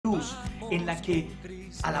en la que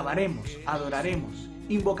alabaremos, adoraremos,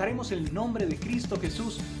 invocaremos el nombre de Cristo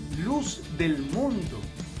Jesús, luz del mundo,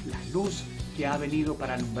 la luz que ha venido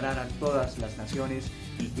para alumbrar a todas las naciones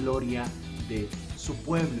y gloria de su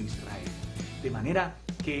pueblo Israel. De manera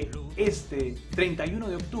que este 31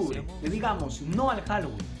 de octubre le digamos no al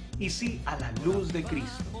Halloween y sí a la luz de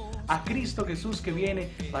Cristo, a Cristo Jesús que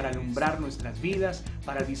viene para alumbrar nuestras vidas,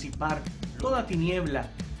 para disipar toda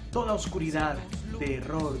tiniebla, toda oscuridad de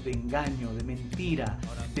error, de engaño, de mentira,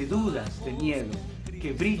 de dudas, de miedo,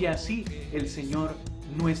 que brilla así el Señor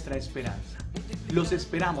nuestra esperanza. Los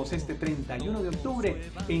esperamos este 31 de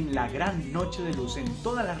octubre en la gran noche de luz en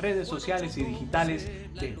todas las redes sociales y digitales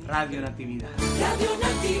de Radio Natividad. Radio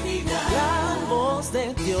Natividad, la voz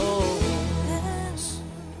de Dios.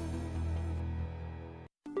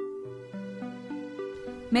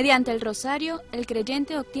 Mediante el rosario, el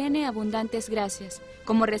creyente obtiene abundantes gracias,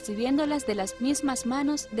 como recibiéndolas de las mismas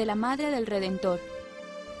manos de la Madre del Redentor.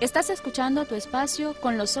 Estás escuchando tu espacio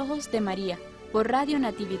Con los Ojos de María, por Radio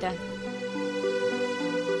Natividad.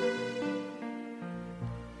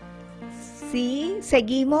 Sí,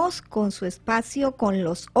 seguimos con su espacio Con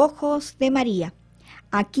los Ojos de María.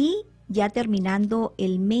 Aquí ya terminando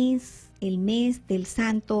el mes del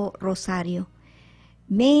Santo Rosario.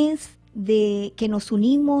 Mes de que nos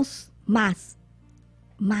unimos más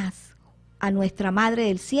a nuestra Madre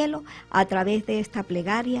del Cielo a través de esta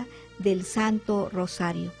plegaria del Santo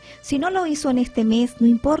Rosario. Si no lo hizo en este mes, no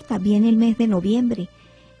importa, viene el mes de noviembre.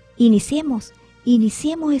 Iniciemos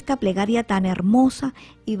esta plegaria tan hermosa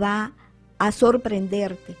y va a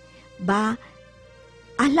sorprenderte. Haz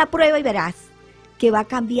la prueba y verás que va a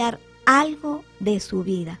cambiar algo de su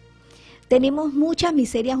vida. Tenemos muchas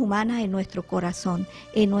miserias humanas en nuestro corazón,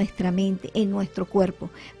 en nuestra mente, en nuestro cuerpo,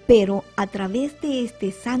 pero a través de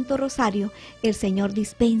este Santo Rosario, el Señor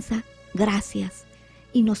dispensa gracias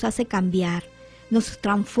y nos hace cambiar, nos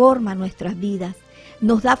transforma nuestras vidas,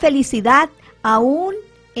 nos da felicidad aún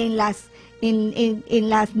en las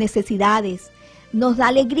necesidades, nos da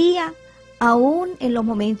alegría aún en los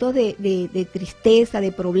momentos de tristeza,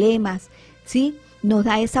 de problemas, ¿sí? Nos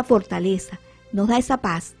da esa fortaleza, nos da esa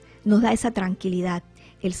paz, nos da esa tranquilidad,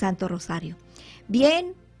 el Santo Rosario.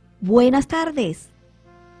 Bien, buenas tardes.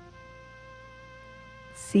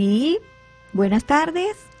 Sí, buenas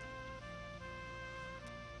tardes.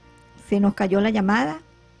 Se nos cayó la llamada.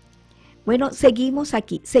 Bueno, seguimos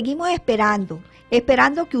aquí, seguimos esperando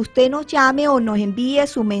que usted nos llame o nos envíe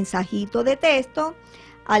su mensajito de texto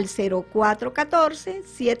al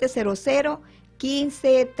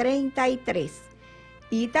 0414-700-1533.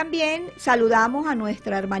 Y también saludamos a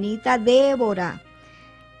nuestra hermanita Débora.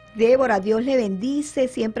 Débora, Dios le bendice,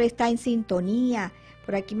 siempre está en sintonía.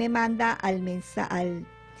 Por aquí me manda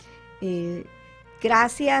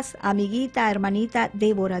gracias, amiguita, hermanita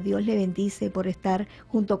Débora, Dios le bendice por estar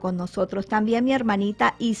junto con nosotros. También mi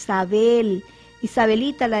hermanita Isabelita,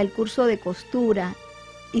 la del curso de costura.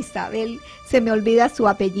 Isabel, se me olvida su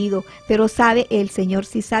apellido, pero sabe, el Señor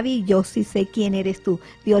sí sabe y yo sí sé quién eres tú.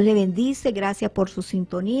 Dios le bendice, gracias por su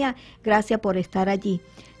sintonía, gracias por estar allí.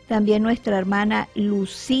 También nuestra hermana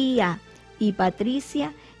Lucía y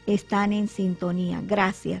Patricia están en sintonía,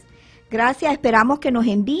 gracias. Gracias, esperamos que nos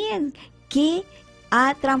envíen qué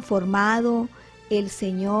ha transformado el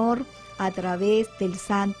Señor a través del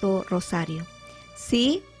Santo Rosario.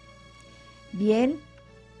 ¿Sí? Bien.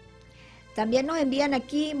 También nos envían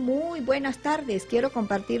aquí, muy buenas tardes, quiero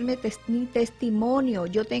compartir mi testimonio.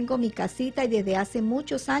 Yo tengo mi casita y desde hace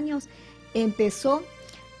muchos años empezó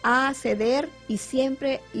a ceder y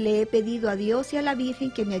siempre le he pedido a Dios y a la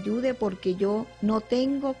Virgen que me ayude porque yo no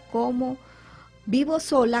tengo cómo, vivo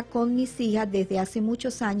sola con mis hijas desde hace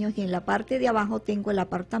muchos años y en la parte de abajo tengo el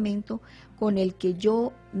apartamento con el que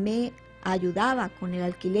yo me ayudaba con el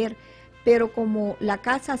alquiler, pero como la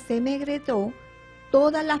casa se me agrietó,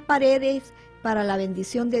 todas las paredes, para la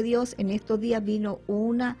bendición de Dios, en estos días vino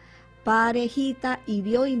una parejita y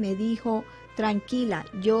vio y me dijo, tranquila,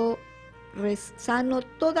 yo sano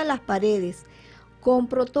todas las paredes,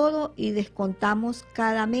 compro todo y descontamos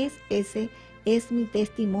cada mes. Ese es mi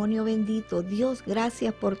testimonio bendito. Dios,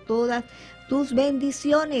 gracias por todas tus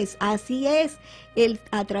bendiciones. Así es,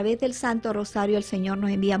 a través del Santo Rosario el Señor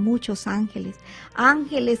nos envía muchos ángeles,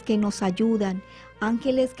 ángeles que nos ayudan,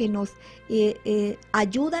 ángeles que nos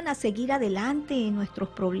ayudan a seguir adelante en nuestros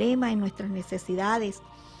problemas, en nuestras necesidades.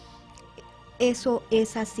 Eso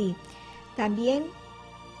es así. También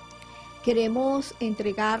queremos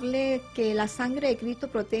entregarle que la sangre de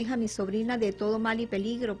Cristo proteja a mi sobrina de todo mal y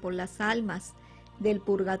peligro por las almas del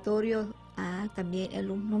purgatorio. También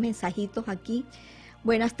unos mensajitos aquí.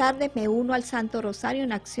 Buenas tardes, me uno al Santo Rosario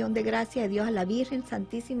en acción de gracia de Dios a la Virgen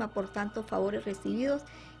Santísima por tantos favores recibidos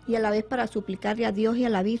y a la vez para suplicarle a Dios y a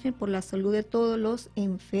la Virgen por la salud de todos los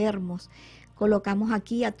enfermos. Colocamos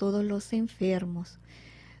aquí a todos los enfermos.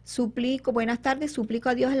 Buenas tardes, suplico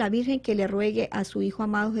a Dios a la Virgen que le ruegue a su Hijo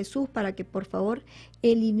amado Jesús para que por favor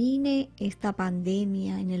elimine esta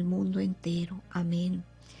pandemia en el mundo entero. Amén.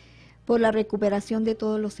 Por la recuperación de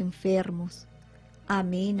todos los enfermos.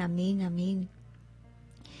 Amén, amén, amén.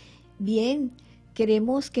 Bien,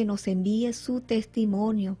 queremos que nos envíe su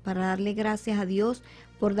testimonio para darle gracias a Dios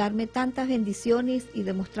por darme tantas bendiciones y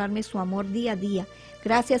demostrarme su amor día a día.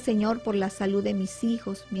 Gracias, Señor, por la salud de mis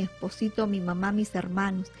hijos, mi esposito, mi mamá, mis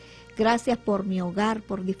hermanos. Gracias por mi hogar,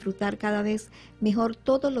 por disfrutar cada vez mejor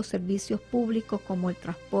todos los servicios públicos como el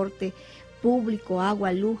transporte público,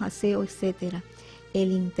 agua, luz, aseo, etcétera.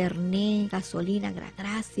 El internet, gasolina.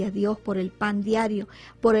 Gracias, Dios, por el pan diario,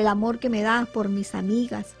 por el amor que me das, por mis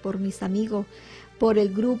amigas, por mis amigos, por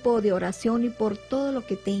el grupo de oración y por todo lo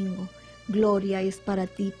que tengo. Gloria es para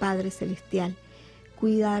ti, Padre Celestial.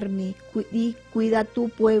 Cuidarme y cuida tu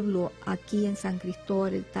pueblo aquí en San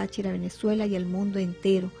Cristóbal, el Táchira, Venezuela y el mundo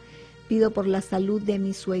entero. Pido por la salud de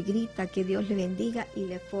mi suegrita, que Dios le bendiga y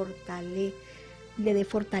le dé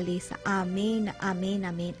fortaleza. Amén, amén,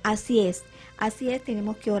 amén. Así es,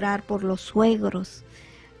 tenemos que orar por los suegros.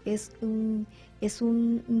 Es un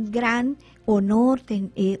gran honor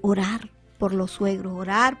orar por los suegros,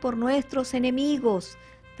 orar por nuestros enemigos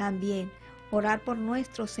también, orar por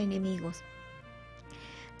nuestros enemigos.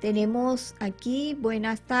 Tenemos aquí,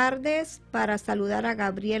 buenas tardes, para saludar a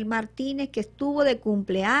Gabriel Martínez, que estuvo de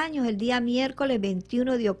cumpleaños el día miércoles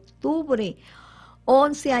 21 de octubre.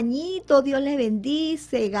 11 añitos, Dios le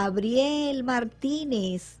bendice, Gabriel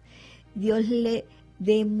Martínez. Dios le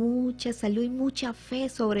dé mucha salud y mucha fe,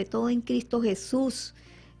 sobre todo en Cristo Jesús.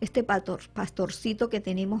 Este pastorcito que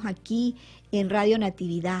tenemos aquí en Radio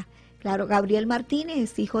Natividad. Claro, Gabriel Martínez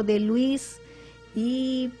es hijo de Luis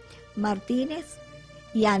y Martínez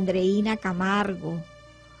y Andreina Camargo.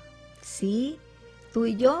 Sí, tú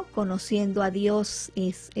y yo, Conociendo a Dios,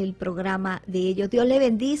 es el programa de ellos. Dios le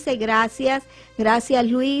bendice, gracias. Gracias,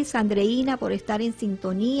 Luis, Andreina, por estar en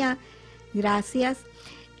sintonía. Gracias.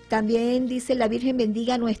 También dice: la Virgen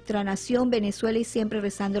bendiga a nuestra nación, Venezuela, y siempre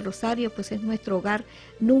rezando el rosario, pues es nuestro hogar.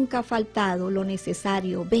 Nunca ha faltado lo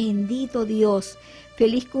necesario. Bendito Dios.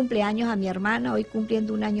 Feliz cumpleaños a mi hermana, hoy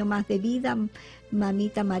cumpliendo un año más de vida.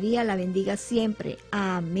 Mamita María, la bendiga siempre.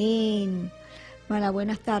 Amén. Bueno,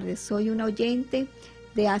 buenas tardes. Soy una oyente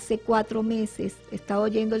de hace 4 meses. Estaba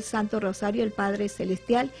oyendo el Santo Rosario. El Padre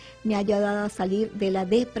Celestial me ha ayudado a salir de la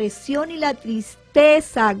depresión y la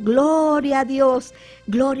tristeza. Gloria a Dios.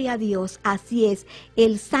 Gloria a Dios. Así es.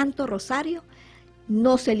 El Santo Rosario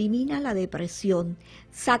nos elimina la depresión,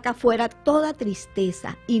 saca fuera toda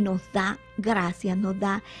tristeza y nos da gracias, nos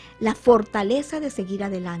da la fortaleza de seguir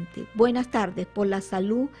adelante. Buenas tardes, por la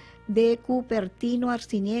salud de Cupertino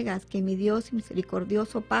Arciniegas, que mi Dios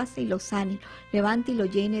misericordioso pase y lo sane, levante y lo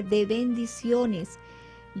llene de bendiciones.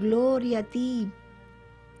 Gloria a ti.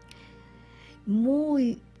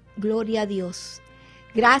 Muy gloria a Dios.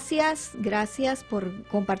 Gracias por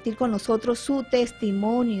compartir con nosotros su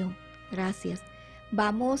testimonio. Gracias.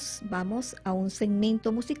 Vamos a un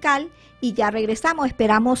segmento musical y ya regresamos.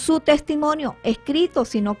 Esperamos su testimonio escrito.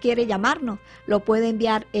 Si no quiere llamarnos, lo puede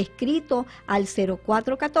enviar escrito al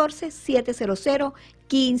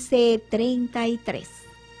 0414-700-1533.